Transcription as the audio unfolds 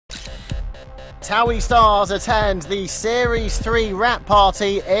TOWIE stars attend the Series 3 wrap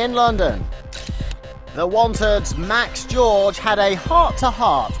party in London. The Wanted's Max George had a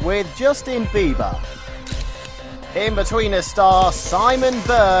heart-to-heart with Justin Bieber. Inbetweeners star Simon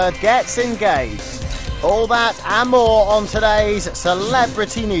Bird gets engaged. All that and more on today's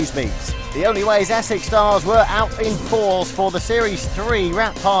Celebrity Newsbeat. The only ways Essex stars were out in force for the Series 3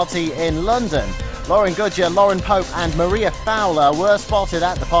 wrap party in London. Lauren Goodger, Lauren Pope and Maria Fowler were spotted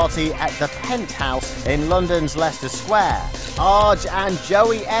at the party at the Penthouse in London's Leicester Square. Arj and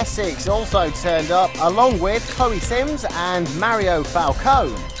Joey Essex also turned up, along with Chloe Sims and Mario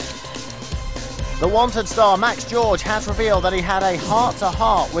Falcone. The Wanted star Max George has revealed that he had a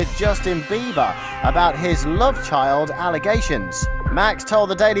heart-to-heart with Justin Bieber about his love child allegations. Max told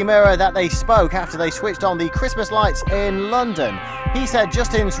the Daily Mirror that they spoke after they switched on the Christmas lights in London. He said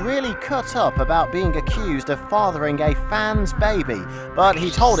Justin's really cut up about being accused of fathering a fan's baby, but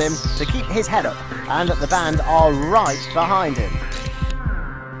he told him to keep his head up and that the band are right behind him.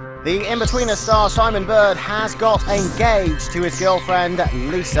 The Inbetweeners star Simon Bird has got engaged to his girlfriend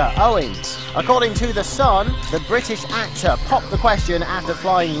Lisa Owens. According to The Sun, the British actor popped the question after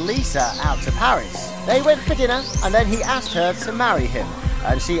flying Lisa out to Paris. They went for dinner and then he asked her to marry him,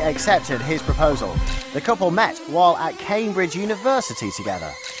 and she accepted his proposal. The couple met while at Cambridge University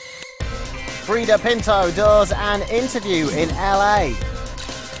together. Freida Pinto does an interview in LA.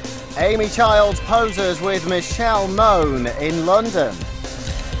 Amy Childs poses with Michelle Mone in London.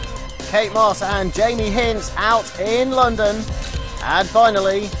 Kate Moss and Jamie Hince out in London. And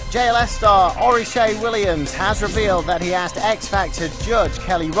finally, JLS star Oritse Williams has revealed that he asked X Factor judge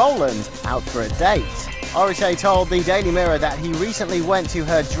Kelly Rowland out for a date. Oritse told the Daily Mirror that he recently went to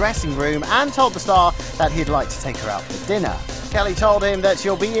her dressing room and told the star that he'd like to take her out for dinner. Kelly told him that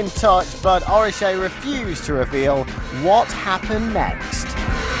she'll be in touch, but Oritse refused to reveal what happened next.